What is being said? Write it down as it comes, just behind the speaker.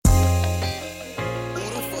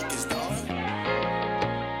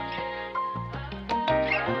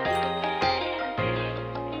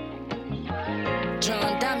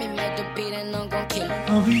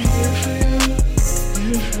I'll be here for you,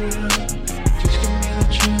 here for you. Just give me the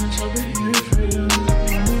chance, I'll be here for you. I'll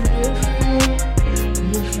be here for you,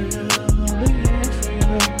 here for you. I'll be here for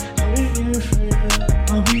you, I'll be here for you.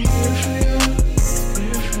 I'll be here for you,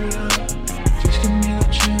 here for you. Just give me the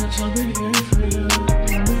chance, I'll be here for you.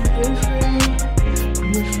 I'll be here for you,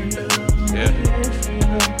 here for you. I'll be here for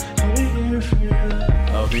you, I'll be here for you.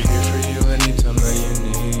 I'll be here for you anytime that you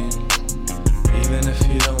need. Even if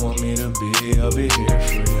you don't want me to be, I'll be here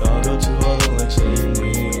for you. I'll go to all the lengths that you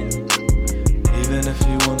need. Even if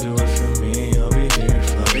you won't do it for me, I'll be here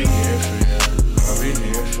for you. I'll be here for you. I'll be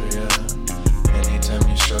here for you. Anytime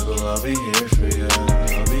you struggle, I'll be here for you.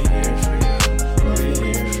 I'll be here for you. I'll be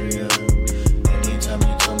here for you. Anytime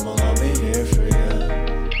you tumble, I'll be here for you.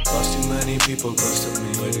 Lost too many people close to me.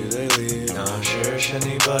 Where do they leave? Now I cherish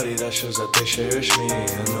anybody that shows that they cherish me.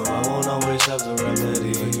 I know I won't always have the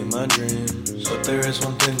remedy like in my dreams, but there is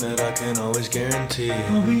one thing that I can always guarantee.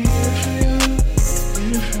 I'll be here for you,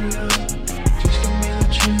 here for you. Just give me the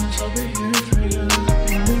chance, I'll be here for you.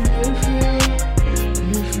 I'll be here for you,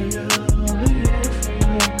 here for you. I'll be here for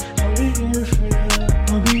you, I'll be here for you.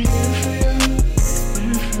 I'll be here for you,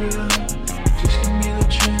 here for you. Just give me the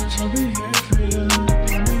chance, I'll be here for you.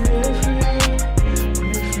 I'll be here for you,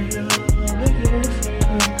 here for you. I'll be here for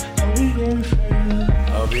you, I'll be here for you.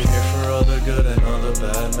 I'll be here for all the good and all the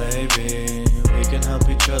bad, maybe. We can help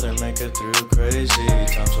each other make it through crazy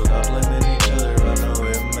times without blaming each other. I know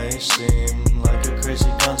it may seem like a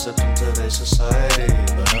crazy concept in today's society,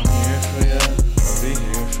 but I'm here for you, I'll be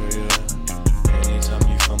here for you. Anytime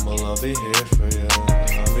you fumble, I'll be here for you.